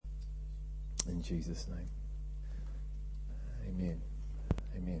In Jesus' name. Amen.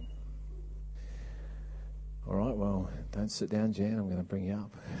 Amen. All right, well, don't sit down, Jan. I'm going to bring you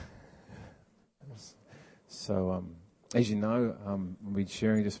up. So, as you know, we've been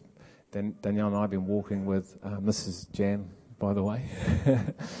sharing just, Danielle and I have been walking with, this is Jan, by the way,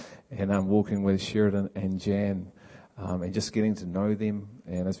 and I'm walking with Sheridyn and Jan, and just getting to know them.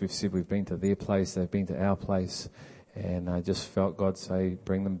 And as we've said, we've been to their place, they've been to our place, and I just felt God say,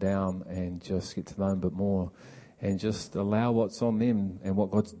 bring them down and just get to know them a bit more. And just allow what's on them and what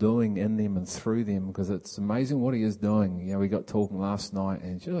God's doing in them and through them, because it's amazing what He is doing. You know, we got talking last night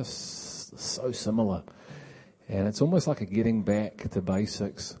and just so similar. And it's almost like a getting back to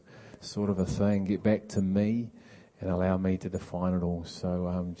basics sort of a thing. Get back to me and allow me to define it all.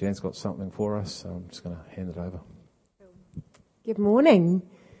 So Jan's got something for us, so I'm just going to hand it over. Good morning.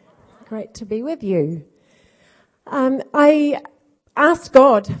 Great to be with you. I asked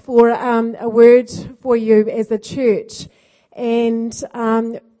God for a word for you as a church, and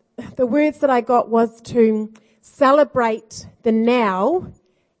the words that I got was to celebrate the now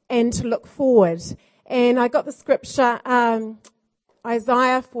and to look forward. And I got the scripture,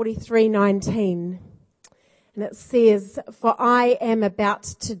 Isaiah 43:19, and it says, "For I am about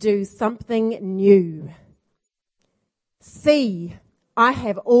to do something new. See, I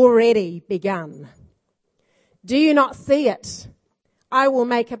have already begun. Do you not see it? I will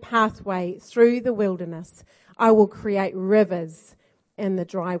make a pathway through the wilderness. I will create rivers in the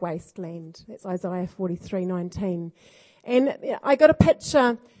dry wasteland." That's Isaiah 43:19. And I got a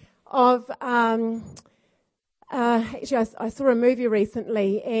picture of, actually I saw a movie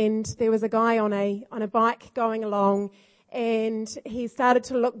recently, and there was a guy on a bike going along, and he started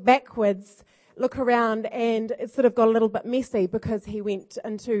to look backwards, look around, and it sort of got a little bit messy because he went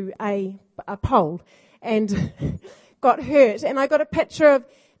into a pole and got hurt. And I got a picture of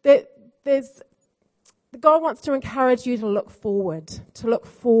that. God wants to encourage you to look forward, to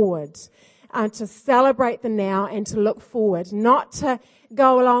celebrate the now and to look forward, not to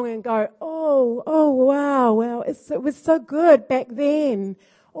go along and go, oh wow, it was so good back then.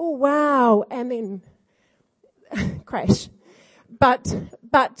 Oh wow, and then crash. But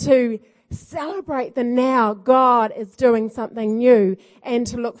to celebrate the now. God is doing something new, and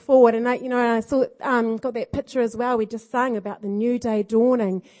to look forward. And I saw, got that picture as well. We just sang about the new day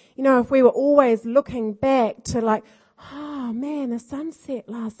dawning. You know, if we were always looking back to like, oh man, the sunset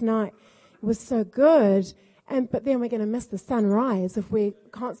last night was so good. But then we're going to miss the sunrise if we're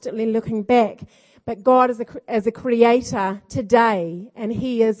constantly looking back. But God is a creator today, and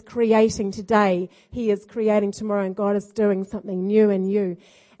He is creating today. He is creating tomorrow, and God is doing something new in you.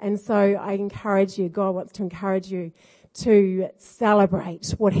 And so I encourage you, God wants to encourage you to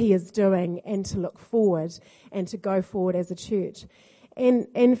celebrate what He is doing and to look forward and to go forward as a church.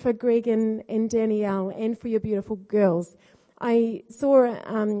 And for Greg and Danielle and for your beautiful girls, I saw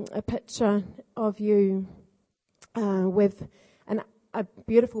a picture of you with a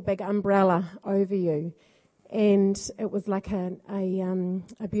beautiful big umbrella over you. And it was like a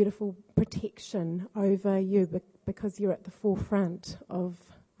beautiful protection over you because you're at the forefront of,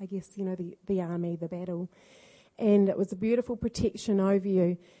 I guess, you know, the army, the battle. And it was a beautiful protection over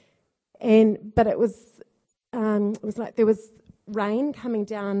you. But it was like there was rain coming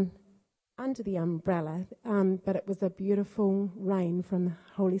down under the umbrella, but it was a beautiful rain from the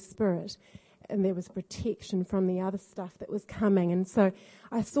Holy Spirit. And there was protection from the other stuff that was coming. And so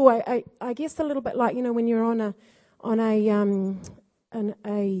I saw, I guess, a little bit like, you know, when you're on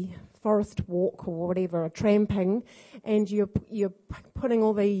a forest walk or whatever, or tramping, and you're putting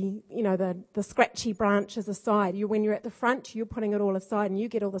all the, you know, the scratchy branches aside. When you're at the front, you're putting it all aside, and you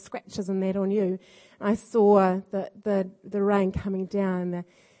get all the scratches and that on you. I saw the rain coming down,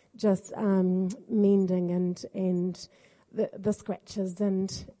 just mending and the scratches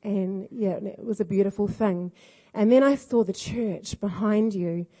and yeah, and it was a beautiful thing. And then I saw the church behind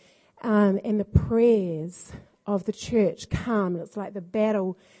you, and the prayers of the church come. It's like the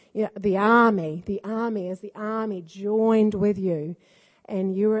battle, you know, the army as the army joined with you,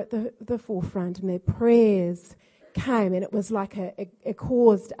 and you were at the forefront, and their prayers came, and it was like it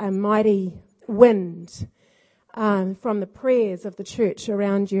caused a mighty wind from the prayers of the church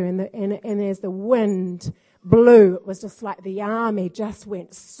around you, and as the wind blew, it was just like the army just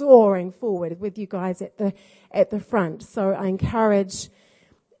went soaring forward with you guys at the front. So I encourage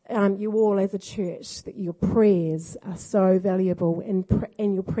you all as a church that your prayers are so valuable, and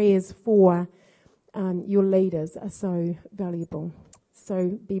your prayers for your leaders are so valuable.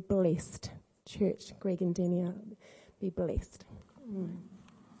 So be blessed, church. Greg and Danielle, be blessed.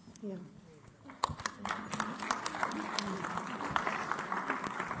 Yeah.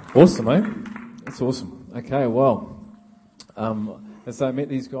 Awesome, eh? That's awesome. Okay, well, as I met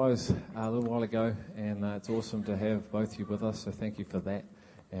these guys a little while ago, and it's awesome to have both of you with us, so thank you for that.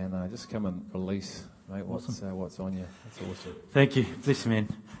 And just come and release, mate, what's on you. That's awesome. Thank you. Bless you, man.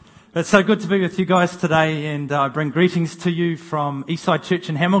 It's so good to be with you guys today, and I bring greetings to you from Eastside Church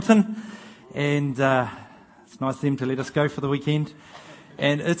in Hamilton, and it's nice of them to let us go for the weekend.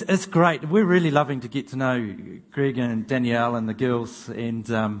 And it's great. We're really loving to get to know Greg and Danielle and the girls,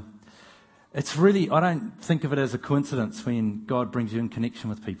 and it's really, I don't think of it as a coincidence when God brings you in connection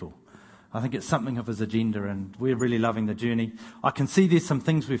with people. I think it's something of His agenda, and we're really loving the journey. I can see there's some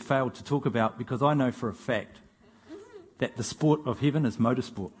things we've failed to talk about, because I know for a fact that the sport of heaven is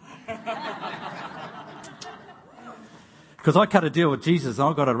motorsport. Because I cut a deal with Jesus, and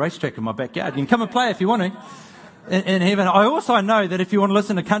I've got a racetrack in my backyard. You can come and play if you want to in heaven. I also know that if you want to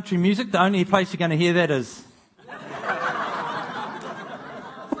listen to country music, the only place you're going to hear that is...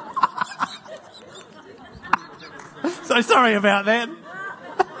 So sorry about that.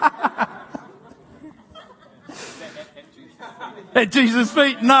 At Jesus'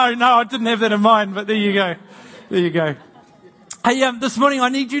 feet? No, I didn't have that in mind, but there you go. Hey, this morning I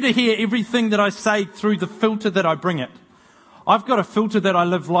need you to hear everything that I say through the filter that I bring it. I've got a filter that I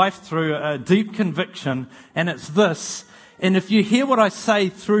live life through, a deep conviction, and it's this. And if you hear what I say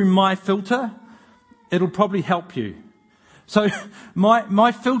through my filter, it'll probably help you. So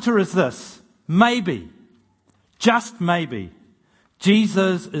my filter is this. Maybe, just maybe,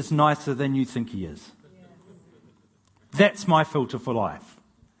 Jesus is nicer than you think He is. That's my filter for life.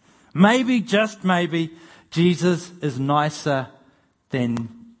 Maybe, just maybe, Jesus is nicer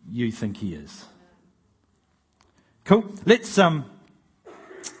than you think He is. Cool. Let's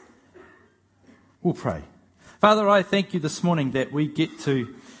we'll pray. Father, I thank you this morning that we get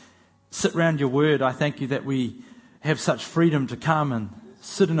to sit around your word. I thank you that we have such freedom to come and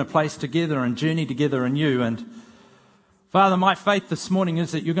sit in a place together and journey together in you. And Father, my faith this morning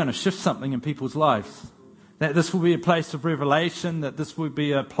is that you're going to shift something in people's lives. That this will be a place of revelation, that this will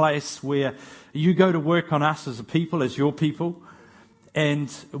be a place where you go to work on us as a people, as your people, and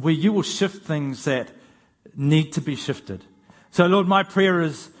where you will shift things that need to be shifted. So Lord, my prayer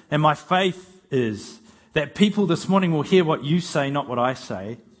is, and my faith is, that people this morning will hear what you say, not what I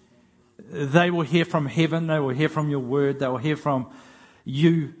say. They will hear from heaven, they will hear from your word, they will hear from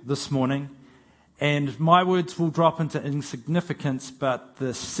you this morning. And my words will drop into insignificance, but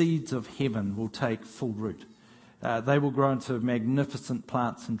the seeds of heaven will take full root. They will grow into magnificent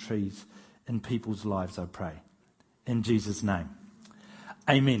plants and trees in people's lives, I pray. In Jesus' name.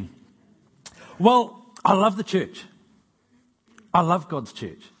 Amen. Well, I love the church. I love God's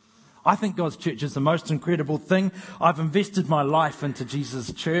church. I think God's church is the most incredible thing. I've invested my life into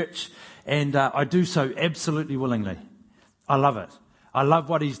Jesus' church, and I do so absolutely willingly. I love it. I love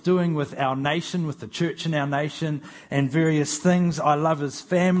what He's doing with our nation, with the church in our nation, and various things. I love His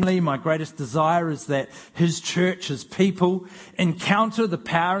family. My greatest desire is that His church, His people, encounter the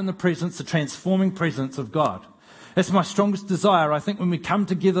power and the presence, the transforming presence of God. That's my strongest desire. I think when we come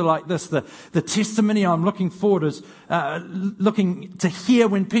together like this, the testimony I'm looking forward is looking to hear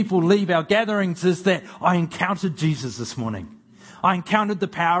when people leave our gatherings is that I encountered Jesus this morning. I encountered the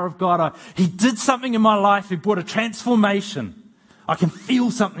power of God. He did something in my life. He brought a transformation. I can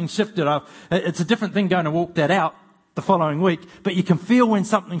feel something shifted. It's a different thing going to walk that out the following week, but you can feel when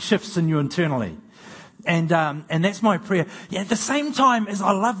something shifts in you internally. And that's my prayer. Yeah, at the same time as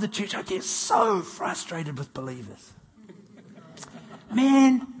I love the church, I get so frustrated with believers.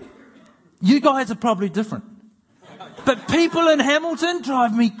 Man, you guys are probably different. But people in Hamilton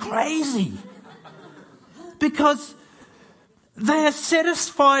drive me crazy. Because they are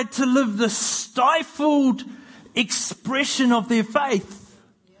satisfied to live the stifled expression of their faith.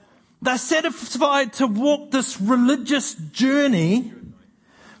 They're satisfied to walk this religious journey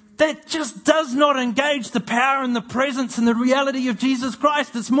that just does not engage the power and the presence and the reality of Jesus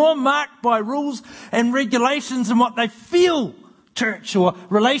Christ. It's more marked by rules and regulations and what they feel church or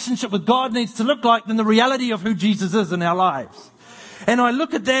relationship with God needs to look like than the reality of who Jesus is in our lives. And I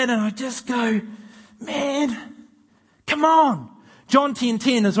look at that and I just go, man, come on. John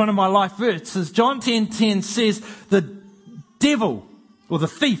 10:10 is one of my life verses. John 10:10 says the devil or the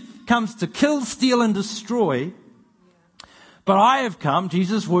thief comes to kill, steal and destroy. But I have come,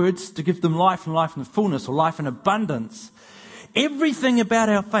 Jesus' words, to give them life and life in fullness or life in abundance. Everything about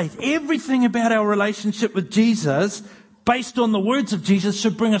our faith, everything about our relationship with Jesus, based on the words of Jesus,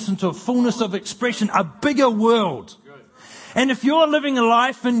 should bring us into a fullness of expression, a bigger world. And if you're living a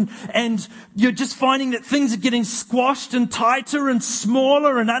life and you're just finding that things are getting squashed and tighter and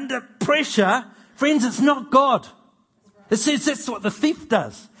smaller and under pressure, friends, it's not God. It says that's what the thief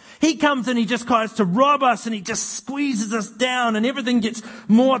does. He comes and he just tries to rob us and he just squeezes us down and everything gets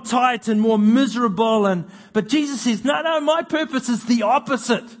more tight and more miserable. But Jesus says, no, my purpose is the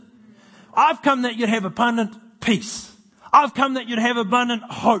opposite. I've come that you'd have abundant peace. I've come that you'd have abundant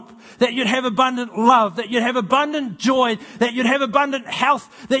hope, that you'd have abundant love, that you'd have abundant joy, that you'd have abundant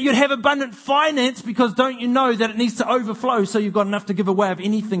health, that you'd have abundant finance, because don't you know that it needs to overflow so you've got enough to give away of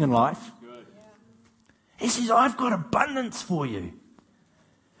anything in life? Good. He says, I've got abundance for you.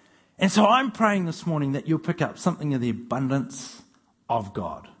 And so I'm praying this morning that you'll pick up something of the abundance of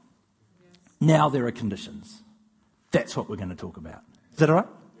God. Yes. Now there are conditions. That's what we're going to talk about. Is that all right?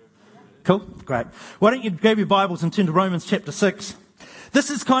 Cool? Great. Why don't you grab your Bibles and turn to Romans chapter 6. This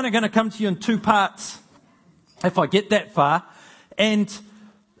is kind of going to come to you in two parts, if I get that far. And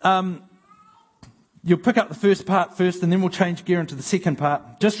you'll pick up the first part first, and then we'll change gear into the second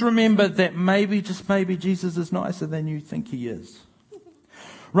part. Just remember that maybe, just maybe, Jesus is nicer than you think he is.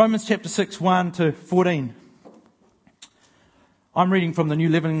 Romans chapter 6, 1 to 14. I'm reading from the New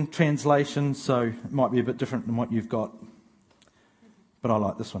Living Translation, so it might be a bit different than what you've got. But I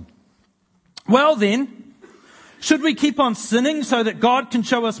like this one. Well then, should we keep on sinning so that God can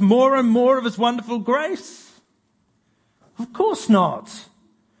show us more and more of his wonderful grace? Of course not.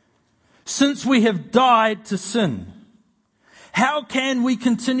 Since we have died to sin, how can we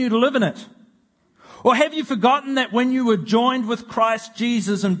continue to live in it? Or have you forgotten that when you were joined with Christ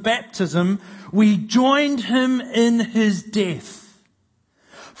Jesus in baptism, we joined him in his death?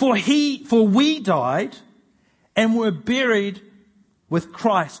 For we died and were buried with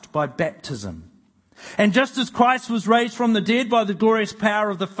Christ by baptism. And just as Christ was raised from the dead by the glorious power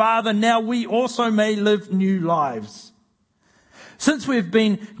of the Father, now we also may live new lives. Since we've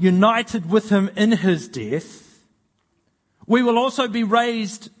been united with him in his death, we will also be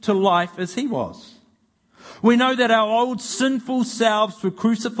raised to life as he was. We know that our old sinful selves were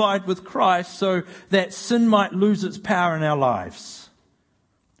crucified with Christ so that sin might lose its power in our lives.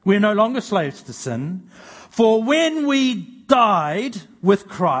 We're no longer slaves to sin, for when we died with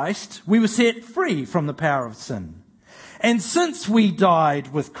Christ, we were set free from the power of sin. And since we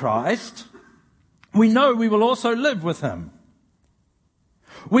died with Christ, we know we will also live with him.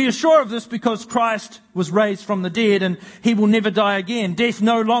 We are sure of this because Christ was raised from the dead and he will never die again. Death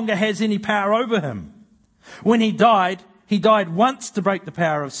no longer has any power over him. When he died once to break the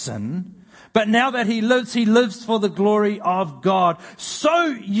power of sin. But now that he lives for the glory of God. So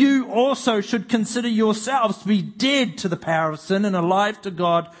you also should consider yourselves to be dead to the power of sin and alive to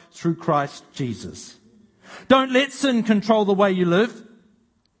God through Christ Jesus. Don't let sin control the way you live.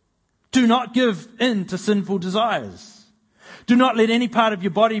 Do not give in to sinful desires. Do not let any part of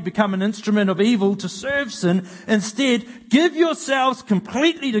your body become an instrument of evil to serve sin. Instead, give yourselves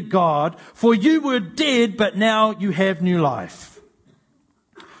completely to God, for you were dead, but now you have new life.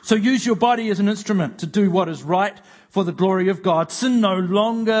 So use your body as an instrument to do what is right for the glory of God. Sin no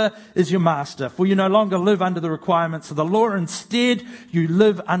longer is your master, for you no longer live under the requirements of the law. Instead, you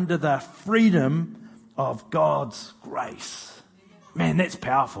live under the freedom of God's grace. Man, that's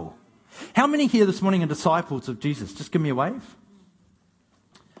powerful. How many here this morning are disciples of Jesus? Just give me a wave.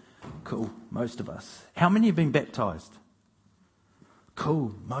 Cool, most of us. How many have been baptized?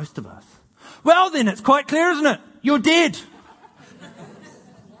 Cool, most of us. Well then, it's quite clear, isn't it? You're dead.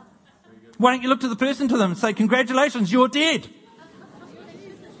 Why don't you look to the person to them and say, congratulations, you're dead.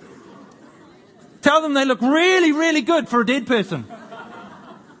 Tell them they look really, really good for a dead person.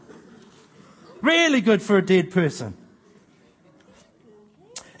 Really good for a dead person.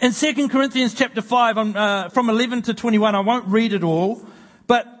 In 2 Corinthians chapter 5, from 11 to 21, I won't read it all,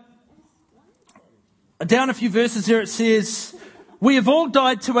 but down a few verses there it says, we have all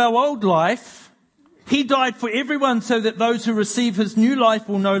died to our old life. He died for everyone so that those who receive his new life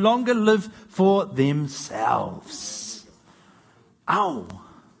will no longer live for themselves. Ow.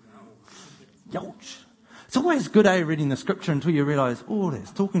 Youch. It's always good, reading the scripture until you realise,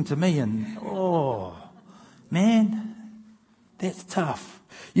 that's talking to me, and man, that's tough.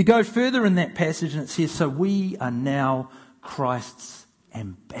 You go further in that passage and it says, so we are now Christ's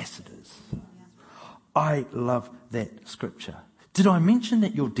ambassadors. I love that scripture. Did I mention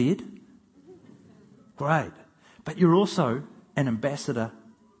that you're dead? Great. But you're also an ambassador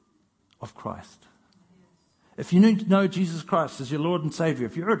of Christ. If you know Jesus Christ as your Lord and Savior,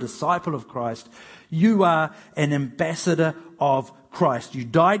 if you're a disciple of Christ, you are an ambassador of Christ. You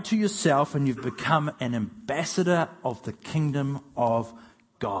died to yourself and you've become an ambassador of the kingdom of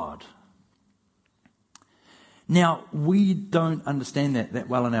God. Now, we don't understand that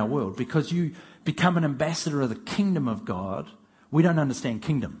well in our world. Because you become an ambassador of the kingdom of God, we don't understand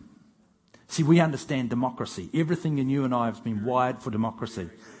kingdom. See, we understand democracy. Everything in you and I has been wired for democracy.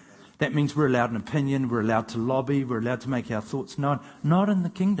 That means we're allowed an opinion, we're allowed to lobby, we're allowed to make our thoughts known. Not in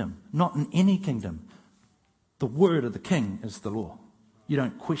the kingdom, not in any kingdom. The word of the king is the law. You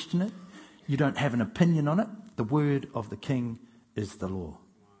don't question it. You don't have an opinion on it. The word of the king is the law.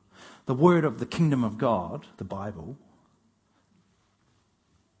 The word of the kingdom of God, the Bible,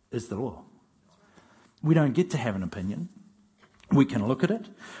 is the law. We don't get to have an opinion. We can look at it.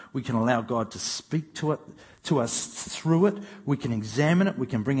 We can allow God to speak to us through it. We can examine it. We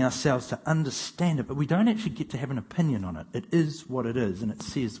can bring ourselves to understand it. But we don't actually get to have an opinion on it. It is what it is, and it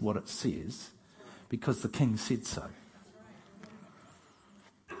says what it says because the king said so.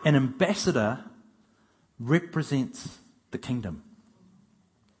 An ambassador represents the kingdom.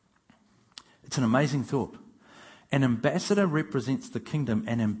 It's an amazing thought. An ambassador represents the kingdom.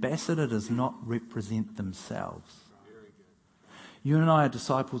 An ambassador does not represent themselves. You and I are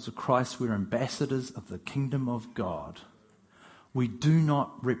disciples of Christ. We're ambassadors of the kingdom of God. We do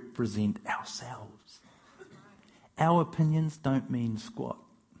not represent ourselves. Our opinions don't mean squat.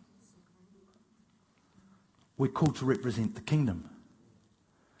 We're called to represent the kingdom.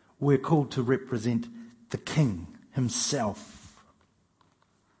 We're called to represent the king himself.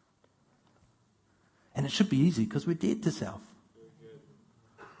 And it should be easy because we're dead to self.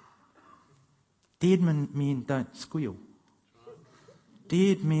 Dead men don't squeal.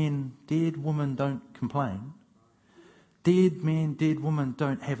 Dead men, dead women don't complain. Dead men, dead women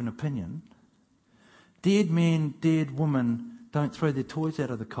don't have an opinion. Dead men, dead women don't throw their toys out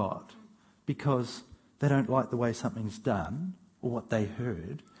of the cot because they don't like the way something's done or what they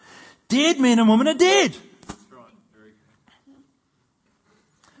heard. Dead men and women are dead.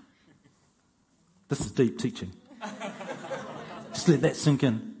 This is deep teaching. Just let that sink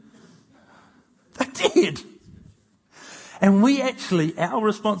in. They're dead. And we actually, our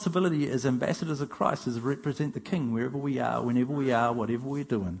responsibility as ambassadors of Christ is to represent the King wherever we are, whenever we are, whatever we're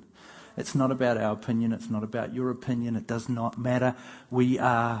doing. It's not about our opinion. It's not about your opinion. It does not matter. We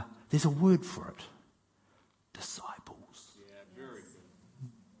are, there's a word for it. Disciples. Yeah, very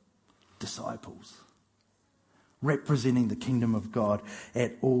good. Disciples. Representing the kingdom of God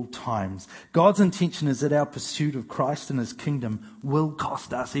at all times. God's intention is that our pursuit of Christ and his kingdom will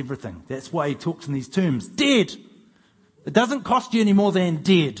cost us everything. That's why he talks in these terms. Dead. It doesn't cost you any more than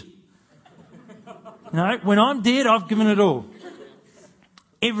dead. No, when I'm dead, I've given it all.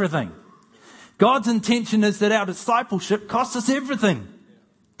 Everything. God's intention is that our discipleship costs us everything.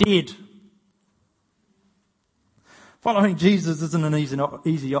 Dead. Following Jesus isn't an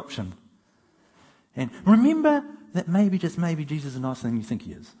easy option. And remember that maybe, just maybe, Jesus is nicer than you think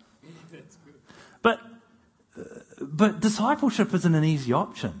he is. But discipleship isn't an easy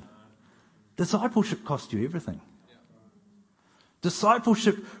option. Discipleship costs you everything.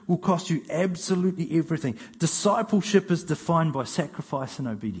 Discipleship will cost you absolutely everything. Discipleship is defined by sacrifice and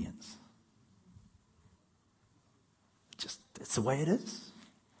obedience. That's the way it is.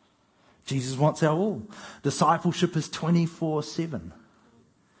 Jesus wants our all. Discipleship is 24/7.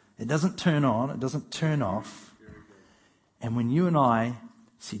 It doesn't turn on. It doesn't turn off. And when you and I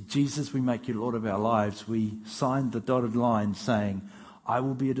said, Jesus, we make you Lord of our lives, we signed the dotted line saying, I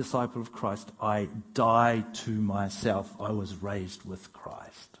will be a disciple of Christ. I die to myself. I was raised with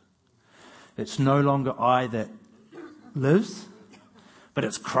Christ. It's no longer I that lives, but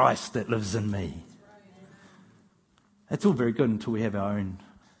it's Christ that lives in me. It's all very good until we have our own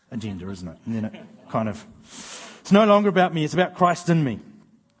agenda, isn't it? And then it kind of, it's no longer about me, it's about Christ in me.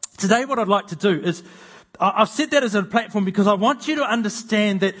 Today what I'd like to do is, I've said that as a platform because I want you to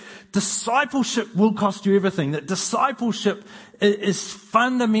understand that discipleship will cost you everything. That discipleship is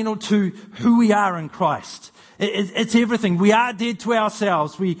fundamental to who we are in Christ. It's everything. We are dead to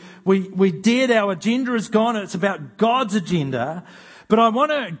ourselves. We dead. Our agenda is gone. It's about God's agenda. But I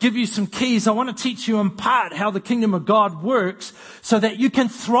want to give you some keys. I want to teach you in part how the kingdom of God works so that you can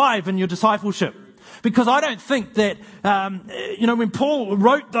thrive in your discipleship. Because I don't think that, when Paul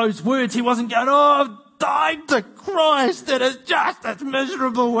wrote those words, he wasn't going, I've died to Christ. It is just as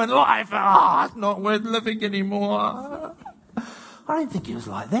miserable in life. It's not worth living anymore. I don't think he was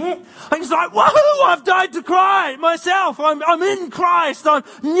like that. He was like, whoa, I've died to Christ myself. I'm in Christ. I'm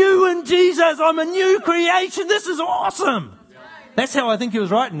new in Jesus. I'm a new creation. This is awesome. That's how I think he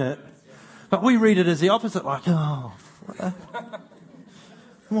was writing it. But we read it as the opposite, like,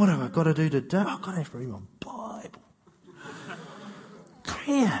 what have I got to do today? I've got to have to read my Bible.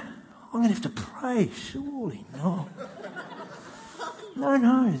 Prayer. I'm going to have to pray. Surely not.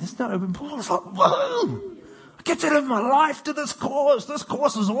 No. That's not open. Paul's like, whoa. I get to live my life to this cause. This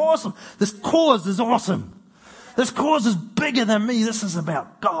cause is awesome. This cause is awesome. This cause is bigger than me. This is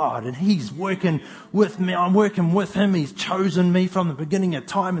about God, and He's working with me. I'm working with Him. He's chosen me from the beginning of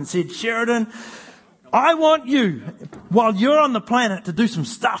time and said, Sheridyn, I want you, while you're on the planet, to do some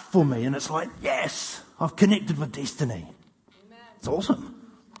stuff for me. And it's like, yes, I've connected with destiny. It's awesome.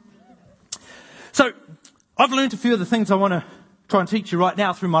 So I've learned a few of the things I want to try and teach you right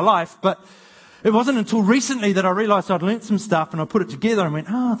now through my life, but it wasn't until recently that I realised I'd learnt some stuff, and I put it together and went,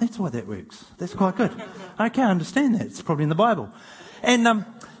 oh, that's why that works. That's quite good. Okay, I understand that. It's probably in the Bible. And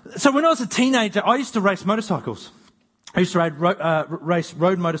so when I was a teenager, I used to race motorcycles. I used to race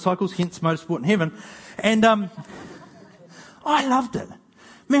road motorcycles, hence Motorsport in Heaven. And I loved it.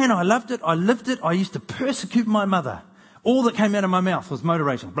 Man, I loved it. I lived it. I used to persecute my mother. All that came out of my mouth was motor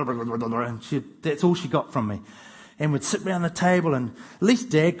racing. Blah, blah, blah, blah, blah, and that's all she got from me. And we'd sit around the table, and at least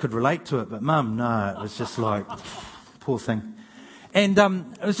Dad could relate to it, but Mum, no, it was just like, poor thing. And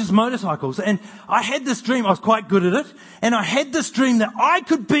it was just motorcycles. And I had this dream. I was quite good at it. And I had this dream that I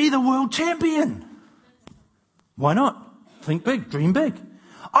could be the world champion. Why not? Think big, dream big.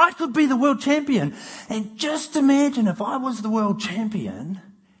 I could be the world champion. And just imagine if I was the world champion,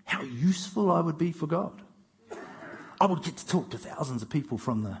 how useful I would be for God. I would get to talk to thousands of people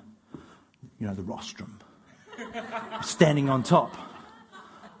from the rostrum, standing on top.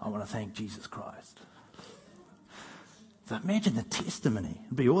 I want to thank Jesus Christ. So imagine the testimony.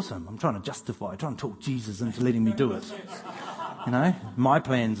 It'd be awesome. I'm trying to talk Jesus into letting me do it. My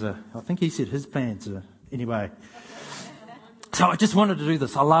plans are, I think he said his plans are, anyway. So I just wanted to do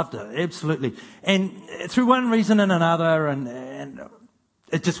this. I loved it, absolutely. And through one reason and another, and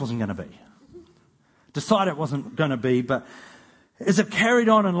it just wasn't going to be. Decided it wasn't going to be, but as it carried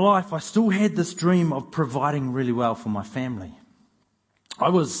on in life, I still had this dream of providing really well for my family. I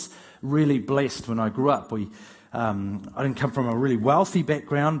was really blessed when I grew up. I didn't come from a really wealthy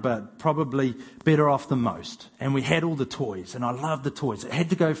background, but probably better off than most. And we had all the toys, and I loved the toys. It had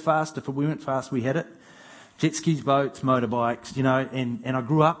to go fast. If we went fast, we had it. Jet skis, boats, motorbikes, and I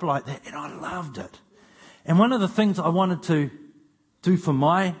grew up like that, and I loved it. And one of the things I wanted to do for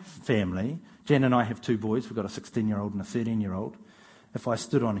my family, Jan and I have two boys. We've got a 16-year-old and a 13-year-old. If I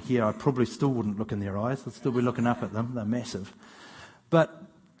stood on here, I probably still wouldn't look in their eyes. I'd still be looking up at them. They're massive. But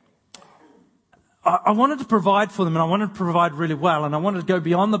I wanted to provide for them, and I wanted to provide really well, and I wanted to go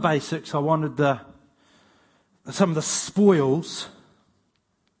beyond the basics. I wanted some of the spoils.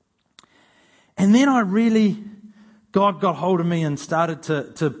 And then God got hold of me and started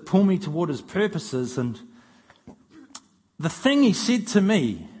to pull me toward His purposes. And the thing He said to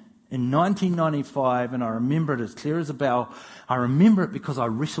me in 1995, and I remember it as clear as a bell, I remember it because I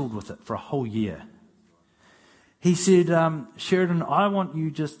wrestled with it for a whole year. He said, Sheridyn, I want you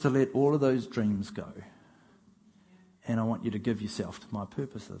just to let all of those dreams go. And I want you to give yourself to my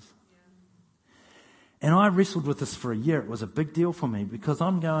purposes. And I wrestled with this for a year. It was a big deal for me because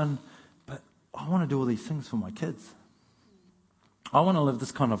I'm going, but I want to do all these things for my kids. I want to live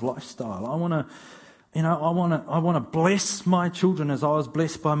this kind of lifestyle. I want to bless my children as I was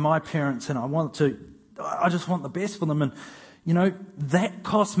blessed by my parents, and I just want the best for them. And that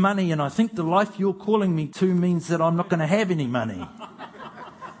costs money, and I think the life you're calling me to means that I'm not going to have any money.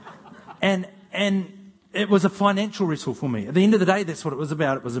 And it was a financial wrestle for me. At the end of the day, that's what it was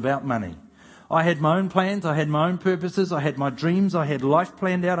about. It was about money. I had my own plans. I had my own purposes. I had my dreams. I had life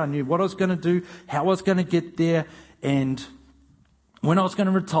planned out. I knew what I was going to do, how I was going to get there, and when I was going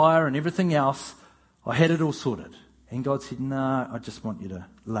to retire and everything else. I had it all sorted. And God said, no, I just want you to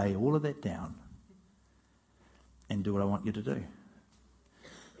lay all of that down and do what I want you to do.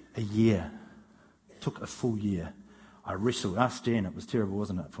 A year. It took a full year. I wrestled. Ask Jan, it was terrible,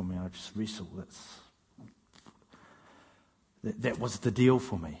 wasn't it, for me? I just wrestled. That was the deal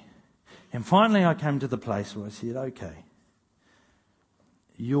for me. And finally I came to the place where I said, okay,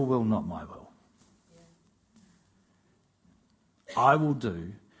 your will, not my will. I will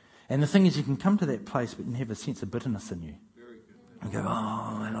do. And the thing is, you can come to that place but you can have a sense of bitterness in you. And go,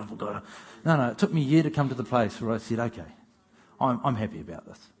 oh, man, I forgot. No, it took me a year to come to the place where I said, okay, I'm happy about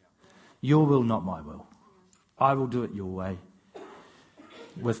this. Your will, not my will. I will do it your way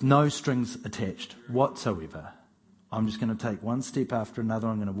with no strings attached whatsoever. I'm just going to take one step after another.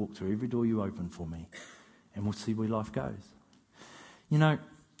 I'm going to walk through every door you open for me, and we'll see where life goes.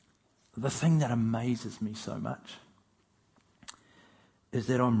 The thing that amazes me so much is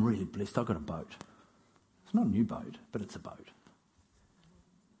that I'm really blessed. I've got a boat. It's not a new boat, but it's a boat.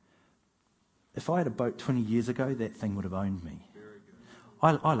 If I had a boat 20 years ago, that thing would have owned me.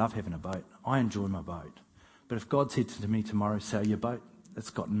 I love having a boat. I enjoy my boat. But if God said to me tomorrow, sell your boat, it's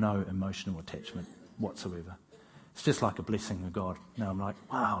got no emotional attachment whatsoever. It's just like a blessing of God. Now I'm like,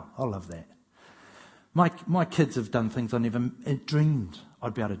 wow, I love that. My kids have done things I never dreamed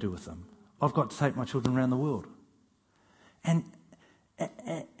I'd be able to do with them. I've got to take my children around the world. And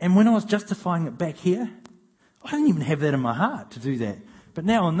when I was justifying it back here, I didn't even have that in my heart to do that. But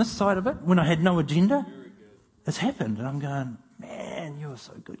now on this side of it, when I had no agenda, it's happened. And I'm going, man, you are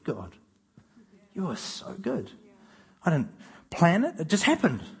so good, God. You are so good. I didn't plan it. It just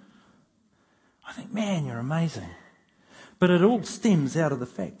happened. I think, man, you're amazing. But it all stems out of the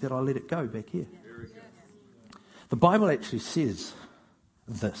fact that I let it go back here. The Bible actually says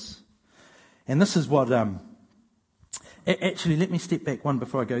this. And this is what... Actually, let me step back one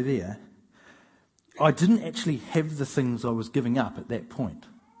before I go there. I didn't actually have the things I was giving up at that point.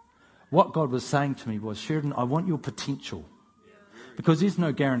 What God was saying to me was, Sheridyn, I want your potential. Because there's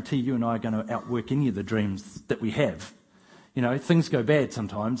no guarantee you and I are going to outwork any of the dreams that we have. You know, things go bad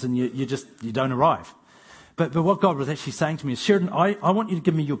sometimes and you don't arrive. But what God was actually saying to me is, Sheridyn, I want you to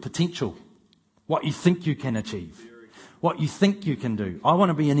give me your potential. What you think you can achieve. What you think you can do. I want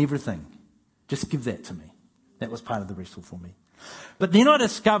to be in everything. Just give that to me. That was part of the wrestle for me. But then I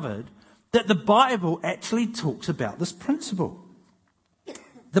discovered that the Bible actually talks about this principle.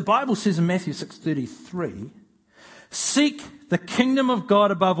 The Bible says in Matthew 6:33, seek the kingdom of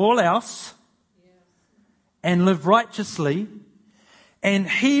God above all else and live righteously, and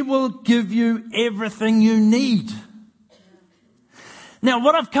He will give you everything you need. Now,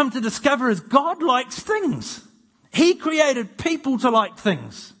 what I've come to discover is God likes things. He created people to like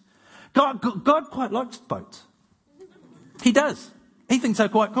things. God quite likes boats. He does. He thinks they're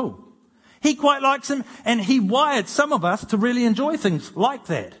quite cool. He quite likes them, and He wired some of us to really enjoy things like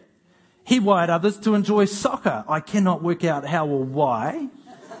that. He wired others to enjoy soccer. I cannot work out how or why,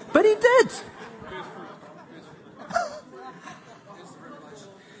 but He did.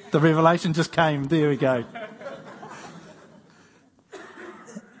 The revelation just came. There we go.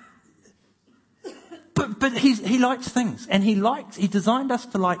 But he likes things, and he designed us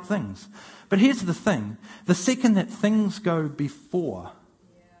to like things. But here's the thing. The second that things go before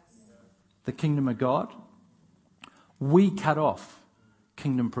the kingdom of God, we cut off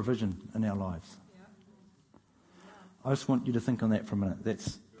kingdom provision in our lives. I just want you to think on that for a minute.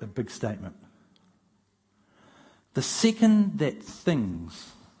 That's a big statement. The second that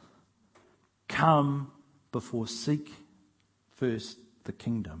things come before seek first the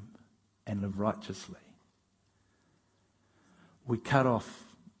kingdom and live righteously, we cut off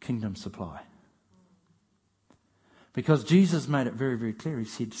kingdom supply. Because Jesus made it very, very clear. He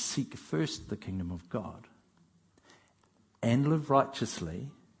said, seek first the kingdom of God and live righteously,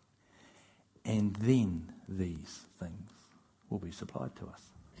 and then these things will be supplied to us.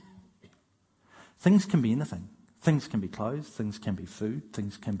 Things can be anything. Things can be clothes, things can be food,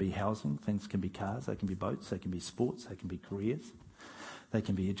 things can be housing, things can be cars, they can be boats, they can be sports, they can be careers, they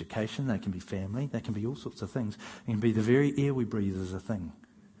can be education, they can be family, they can be all sorts of things. It can be the very air we breathe is a thing.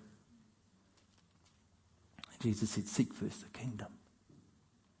 Jesus said, seek first the kingdom.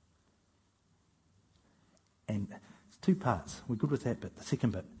 And it's two parts. We're good with that bit. The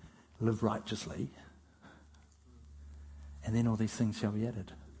second bit, live righteously, and then all these things shall be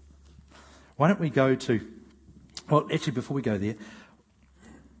added. Why don't we go to... Well, actually, before we go there,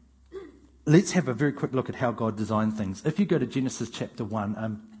 let's have a very quick look at how God designed things. If you go to Genesis chapter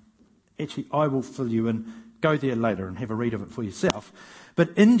 1, actually, I will fill you in. Go there later and have a read of it for yourself. But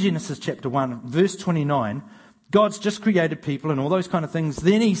in Genesis chapter 1, verse 29, God's just created people and all those kind of things.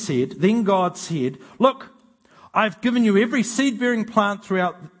 Then God said, look, I've given you every seed-bearing plant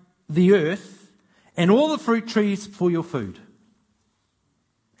throughout the earth and all the fruit trees for your food.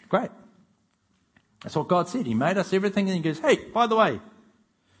 Great. That's what God said. He made us everything, and He goes, hey, by the way,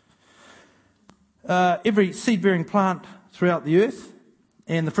 every seed-bearing plant throughout the earth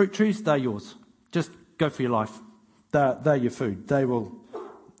and the fruit trees, they're yours. Just go for your life. They're your food.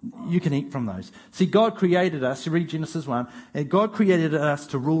 You can eat from those. See, God created us, you read Genesis 1, and God created us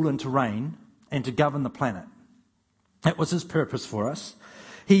to rule and to reign and to govern the planet. That was His purpose for us.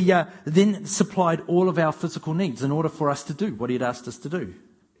 He then supplied all of our physical needs in order for us to do what He had asked us to do.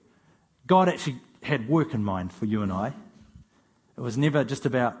 God actually had work in mind for you and I. It was never just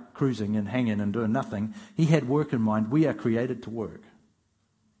about cruising and hanging and doing nothing. He had work in mind. We are created to work.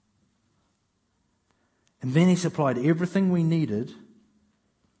 And then He supplied everything we needed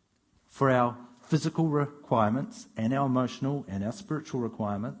for our physical requirements and our emotional and our spiritual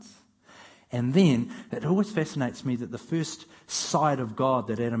requirements. And then it always fascinates me that the first side of God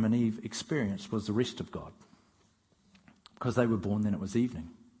that Adam and Eve experienced was the rest of God. Because they were born, then it was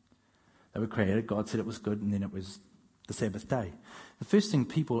evening. They were created, God said it was good, and then it was the Sabbath day. The first thing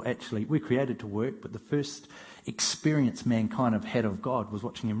we're created to work, but the first experience mankind have had of God was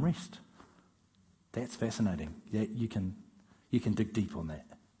watching Him rest. That's fascinating. Yeah, you can dig deep on that.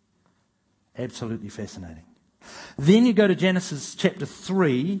 Absolutely fascinating. Then you go to Genesis chapter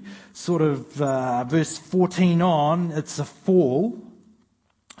 3, sort of verse 14 on. It's a fall.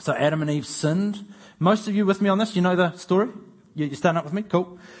 So Adam and Eve sinned. Most of you with me on this? You know the story? You're starting up with me?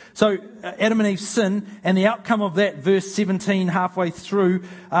 Cool. So Adam and Eve sin, and the outcome of that, verse 17, halfway through,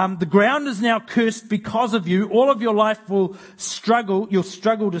 the ground is now cursed because of you. All of your life will struggle. You'll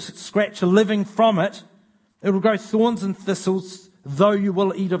struggle to scratch a living from it. It will grow thorns and thistles, though you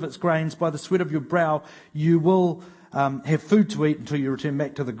will eat of its grains. By the sweat of your brow, you will have food to eat until you return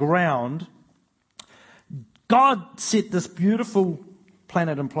back to the ground. God set this beautiful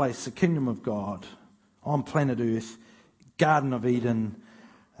planet in place, the kingdom of God, on planet Earth, Garden of Eden,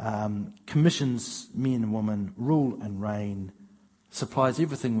 commissions men and women, rule and reign, supplies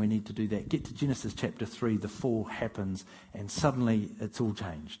everything we need to do that. Get to Genesis chapter 3, the fall happens, and suddenly it's all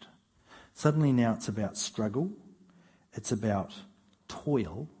changed. Suddenly now it's about struggle, it's about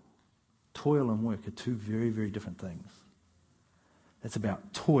toil. Toil and work are two very, very different things. It's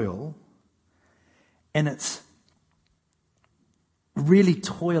about toil, and it's really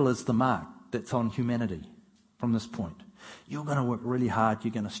toil is the mark that's on humanity from this point. You're going to work really hard,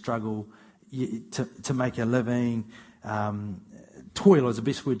 you're going to struggle to make a living. Toil is the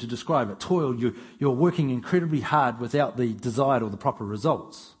best word to describe it. Toil, you're working incredibly hard without the desired or the proper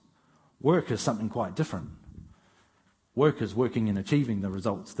results. Work is something quite different. Work is working and achieving the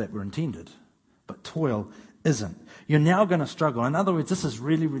results that were intended. But toil isn't. You're now going to struggle. In other words, this is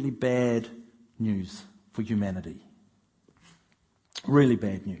really, really bad news for humanity. Really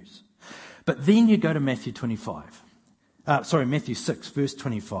bad news. But then you go to Matthew 6, verse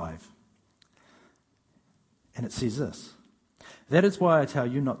 25. And it says this: that is why I tell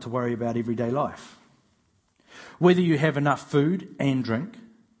you not to worry about everyday life, whether you have enough food and drink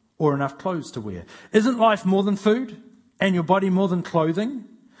or enough clothes to wear. Isn't life more than food, and your body more than clothing?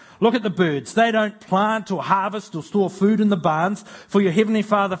 Look at the birds. They don't plant or harvest or store food in the barns, for your heavenly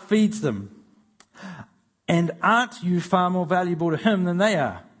Father feeds them. And aren't you far more valuable to him than they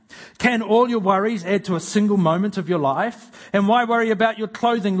are? Can all your worries add to a single moment of your life? And why worry about your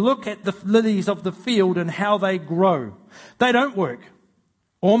clothing? Look at the lilies of the field and how they grow. They don't work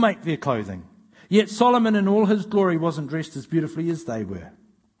or make their clothing. Yet Solomon in all his glory wasn't dressed as beautifully as they were.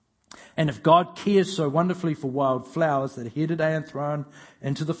 And if God cares so wonderfully for wild flowers that are here today and thrown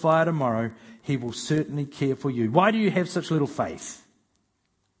into the fire tomorrow, he will certainly care for you. Why do you have such little faith?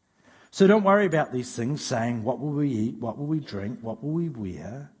 So don't worry about these things, saying, what will we eat? What will we drink? What will we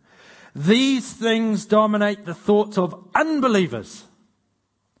wear? These things dominate the thoughts of unbelievers.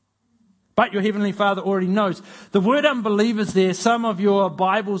 But your heavenly Father already knows. The word unbelievers there, some of your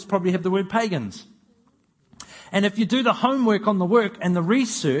Bibles probably have the word pagans. And if you do the homework on the work and the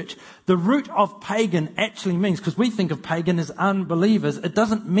research, the root of pagan actually means, because we think of pagan as unbelievers, it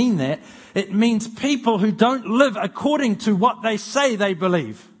doesn't mean that. It means people who don't live according to what they say they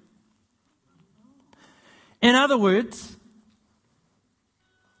believe. In other words,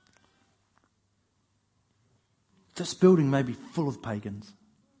 this building may be full of pagans.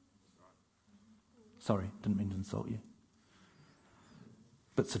 Sorry, didn't mean to insult you.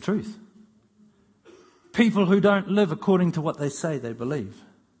 But it's the truth. People who don't live according to what they say they believe.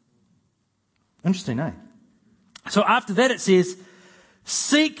 Interesting, eh? So after that it says,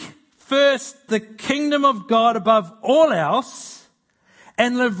 seek first the kingdom of God above all else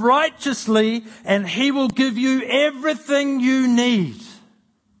and live righteously, and he will give you everything you need.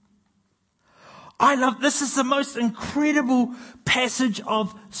 I love, this is the most incredible passage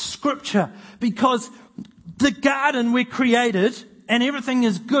of scripture, because the garden we're created and everything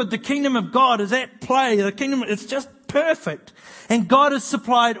is good. The kingdom of God is at play. The kingdom, it's just perfect. And God has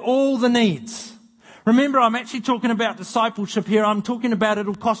supplied all the needs. Remember, I'm actually talking about discipleship here. I'm talking about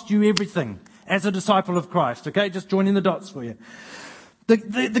it'll cost you everything as a disciple of Christ. Okay, just joining the dots for you.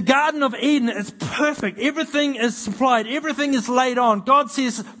 The Garden of Eden is perfect. Everything is supplied. Everything is laid on. God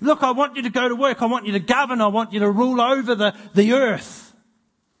says, look, I want you to go to work. I want you to govern. I want you to rule over the earth.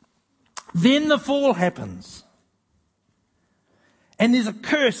 Then the fall happens. And there's a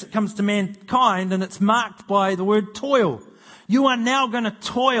curse that comes to mankind, and it's marked by the word toil. You are now going to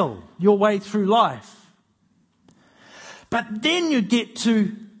toil your way through life. But then you get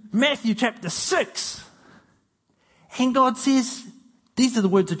to Matthew chapter 6, and God says, these are the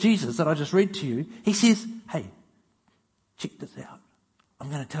words of Jesus that I just read to you. He says, hey, check this out. I'm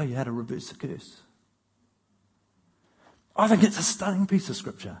going to tell you how to reverse the curse. I think it's a stunning piece of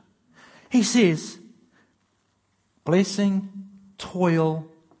scripture. He says, blessing, toil.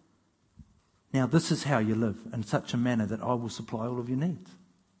 Now this is how you live in such a manner that I will supply all of your needs.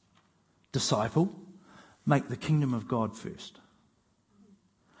 disciple, make the kingdom of God first,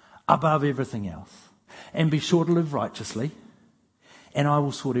 above everything else. And be sure to live righteously, and I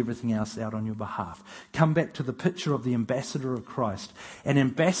will sort everything else out on your behalf. Come back to the picture of the ambassador of Christ. An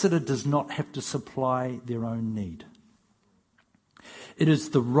ambassador does not have to supply their own need. It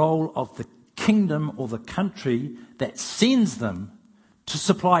is the role of the kingdom or the country that sends them to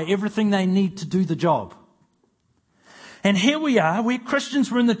supply everything they need to do the job. And here we are, we're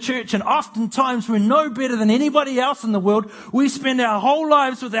Christians, we're in the church, and oftentimes we're no better than anybody else in the world. We spend our whole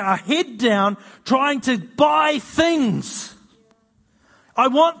lives with our head down trying to buy things. I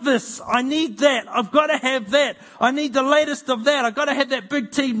want this. I need that. I've got to have that. I need the latest of that. I've got to have that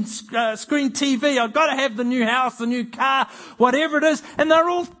big screen TV. I've got to have the new house, the new car, whatever it is. And they're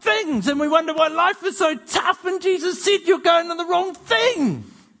all things. And we wonder why life is so tough. And Jesus said, you're going to the wrong thing.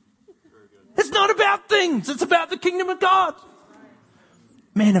 It's not about things. It's about the kingdom of God.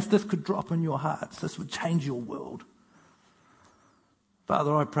 Man, if this could drop in your hearts, this would change your world.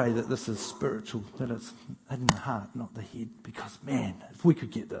 Father, I pray that this is spiritual, that it's in the heart, not the head. Because, man, if we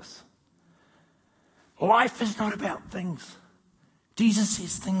could get this. Life is not about things. Jesus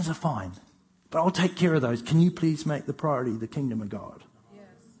says things are fine, but I'll take care of those. Can you please make the priority the kingdom of God? Yes.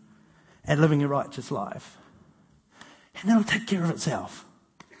 And living a righteous life. And it'll take care of itself.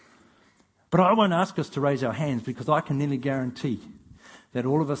 But I won't ask us to raise our hands, because I can nearly guarantee that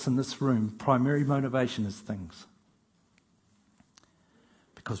all of us in this room, primary motivation is things.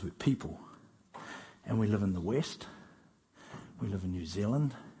 Because we're people. And we live in the West. We live in New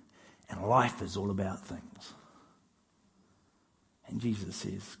Zealand. And life is all about things. And Jesus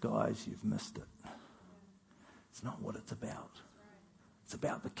says, guys, you've missed it. It's not what it's about. It's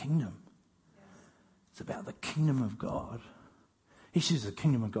about the kingdom. It's about the kingdom of God. He says the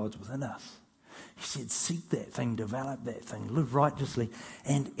kingdom of God's within us. He said, seek that thing, develop that thing, live righteously,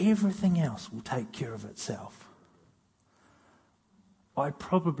 and everything else will take care of itself. I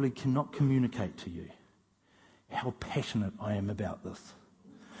probably cannot communicate to you how passionate I am about this.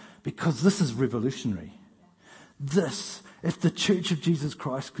 Because this is revolutionary. This, if the Church of Jesus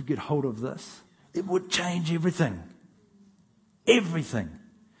Christ could get hold of this, it would change everything. Everything.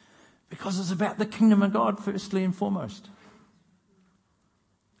 Because it's about the kingdom of God firstly and foremost.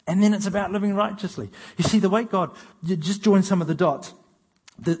 And then it's about living righteously. You see, the way God, you just join some of the dots.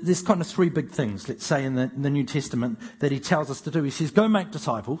 There's kind of three big things, let's say, in the New Testament that he tells us to do. He says, go make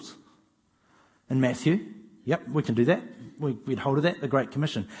disciples. In Matthew, yep, we can do that. We'd hold of that, the Great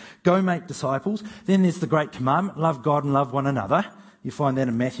Commission. Go make disciples. Then there's the Great Commandment, love God and love one another. You find that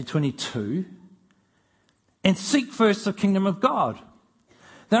in Matthew 22. And seek first the kingdom of God.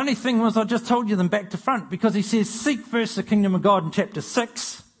 The only thing was I just told you them back to front, because he says seek first the kingdom of God in chapter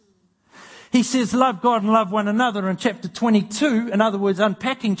 6. He says love God and love one another in chapter 22. In other words,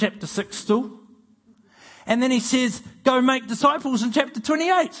 unpacking chapter 6 still. And then he says go make disciples in chapter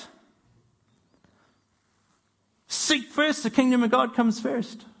 28. Seek first the kingdom of God comes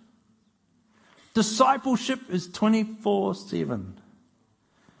first. Discipleship is 24/7.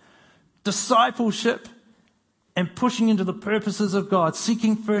 Discipleship and pushing into the purposes of God,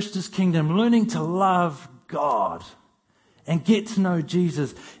 seeking first his kingdom, learning to love God and get to know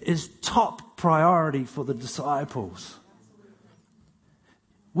Jesus is top priority for the disciples.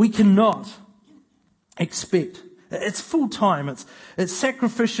 We cannot expect, it's full time, it's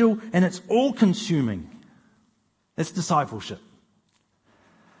sacrificial, and it's all consuming. It's discipleship.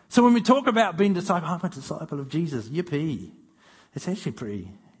 So when we talk about being disciple, I'm a disciple of Jesus, yippee. It's actually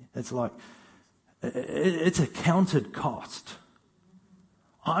it's a counted cost.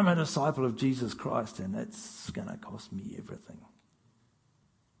 I'm a disciple of Jesus Christ, and it's going to cost me everything.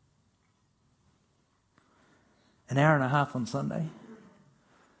 An hour and a half on Sunday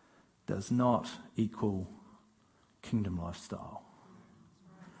does not equal kingdom lifestyle.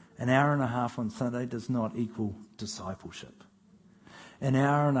 An hour and a half on Sunday does not equal discipleship. An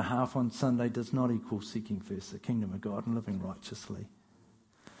hour and a half on Sunday does not equal seeking first the kingdom of God and living righteously.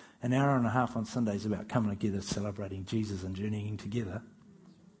 An hour and a half on Sunday is about coming together, celebrating Jesus and journeying together.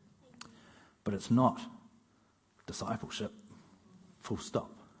 But it's not discipleship. Full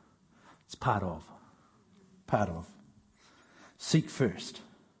stop. It's part of. Part of. Seek first.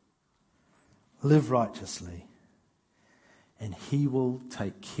 Live righteously. And he will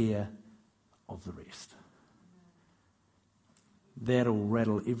take care of the rest. That'll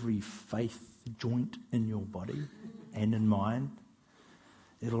rattle every faith joint in your body and in mine.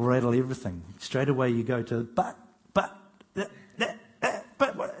 It'll rattle everything. Straight away you go to, but.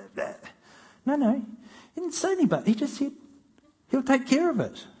 No. He didn't say any but. He just said, he'll take care of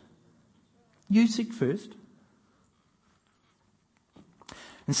it. You seek first.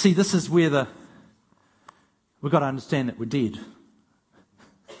 And see, this is where we've got to understand that we're dead.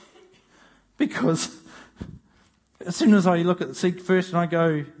 Because as soon as I look at the seat first and I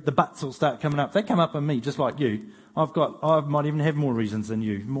go, the buts will start coming up. They come up in me, just like you. I might even have more reasons than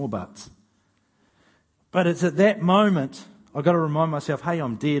you, more buts. But it's at that moment, I've got to remind myself, hey,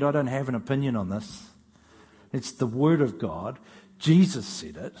 I'm dead. I don't have an opinion on this. It's the Word of God. Jesus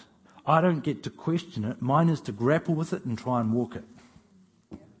said it. I don't get to question it. Mine is to grapple with it and try and walk it.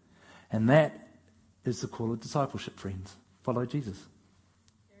 And that is the call of discipleship, friends. Follow Jesus.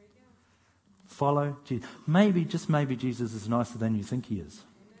 There you go. Follow Jesus. Maybe, just maybe, Jesus is nicer than you think he is.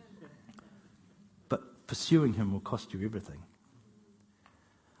 But pursuing him will cost you everything.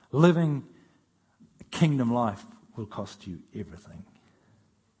 Living a kingdom life will cost you everything.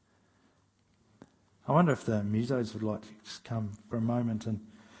 I wonder if the musos would like to just come for a moment. And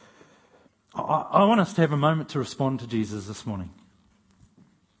I want us to have a moment to respond to Jesus this morning.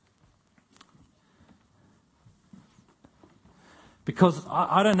 Because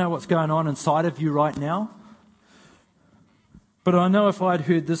I don't know what's going on inside of you right now. But I know if I'd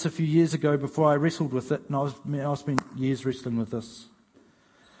heard this a few years ago before I wrestled with it, and I spent years wrestling with this,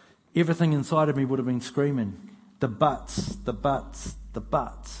 everything inside of me would have been screaming, the buts, the buts, the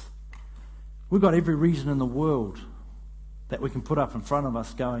buts. We've got every reason in the world that we can put up in front of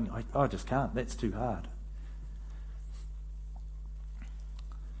us going, I just can't, that's too hard.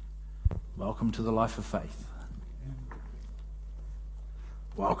 Welcome to the life of faith.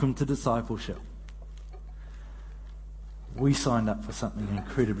 Welcome to discipleship. We signed up for something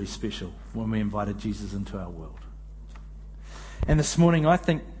incredibly special when we invited Jesus into our world. And this morning, I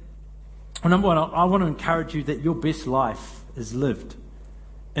think, number one, I want to encourage you that your best life is lived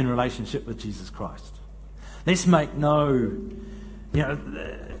in relationship with Jesus Christ. Let's make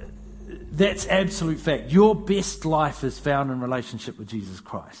that's absolute fact. Your best life is found in relationship with Jesus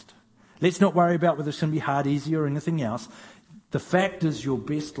Christ. Let's not worry about whether it's going to be hard, easy, or anything else. The fact is your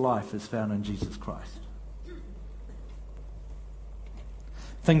best life is found in Jesus Christ.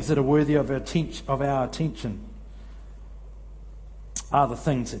 Things that are worthy of our attention are the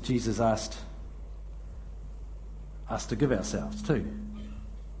things that Jesus asked us to give ourselves to.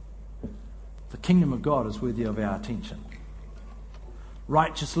 The kingdom of God is worthy of our attention.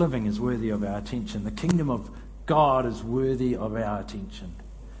 Righteous living is worthy of our attention. The kingdom of God is worthy of our attention.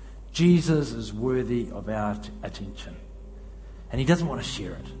 Jesus is worthy of our attention. And he doesn't want to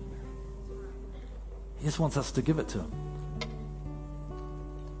share it. He just wants us to give it to him.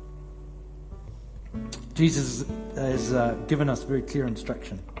 Jesus has given us very clear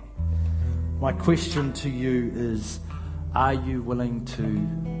instruction. My question to you is, are you willing to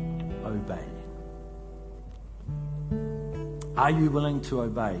obey? Are you willing to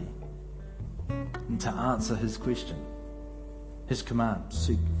obey and to answer his question? His command,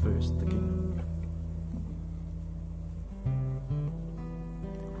 seek first the kingdom.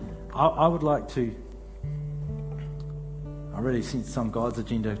 I would like to, I really sense some God's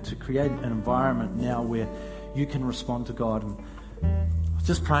agenda to create an environment now where you can respond to God. And I was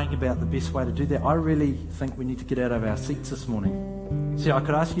just praying about the best way to do that. I really think we need to get out of our seats this morning. See, I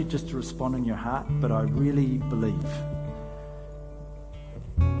could ask you just to respond in your heart, but I really believe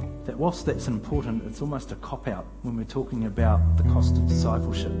that whilst that's important, it's almost a cop-out when we're talking about the cost of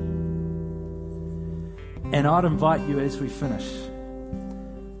discipleship. And I'd invite you as we finish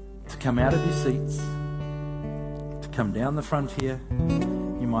to come out of your seats, to come down the front here.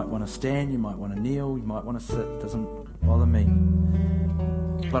 You might want to stand, you might want to kneel, you might want to sit. It doesn't bother me.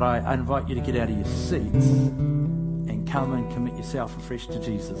 But I invite you to get out of your seats and come and commit yourself afresh to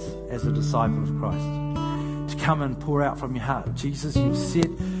Jesus as a disciple of Christ. To come and pour out from your heart. Jesus, you said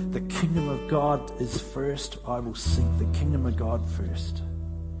the kingdom of God is first. I will seek the kingdom of God first.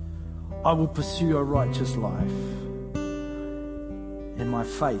 I will pursue a righteous life. And my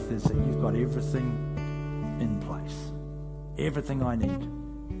faith is that you've got everything in place. Everything I need.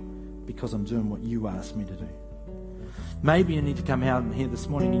 Because I'm doing what you asked me to do. Maybe you need to come out and here this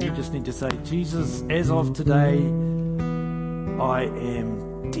morning and you just need to say, Jesus, as of today, I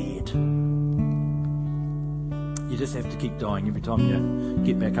am dead. You just have to keep dying every time you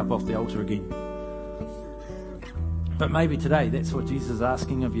get back up off the altar again. But maybe today, that's what Jesus is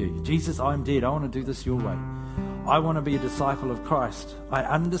asking of you. Jesus, I'm dead. I want to do this your way. I want to be a disciple of Christ. I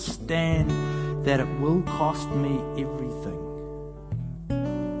understand that it will cost me everything.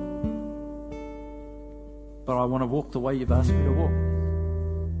 But I want to walk the way you've asked me to walk.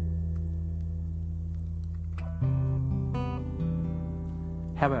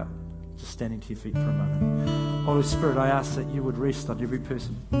 How about just standing to your feet for a moment? Holy Spirit, I ask that you would rest on every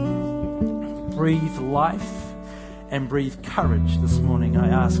person. Breathe life and breathe courage this morning, I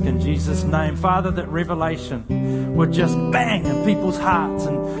ask in Jesus' name. Father, that revelation would just bang in people's hearts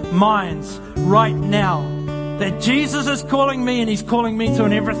and minds right now, that Jesus is calling me and He's calling me to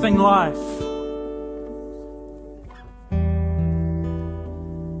an everything life.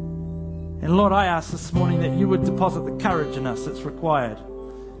 And Lord, I ask this morning that you would deposit the courage in us that's required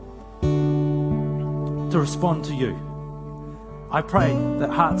to respond to you. I pray that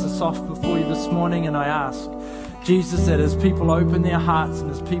hearts are soft before you this morning, and I ask, Jesus, that as people open their hearts and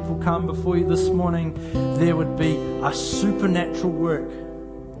as people come before you this morning, there would be a supernatural work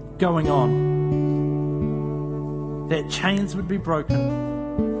going on. That chains would be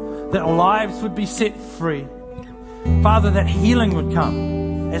broken, that lives would be set free. Father, that healing would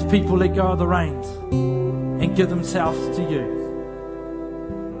come as people let go of the reins and give themselves to you.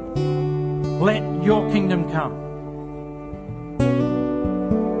 Let your kingdom come.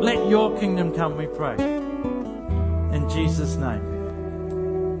 Let your kingdom come, we pray. In Jesus'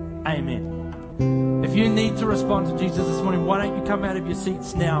 name. Amen. If you need to respond to Jesus this morning, why don't you come out of your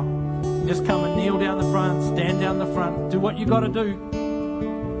seats now? Just come and kneel down the front, stand down the front, do what you got to do.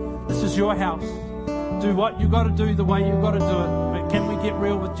 This is your house. Do what you got to do the way you got to do it. But can we get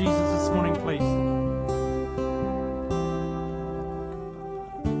real with Jesus this morning, please?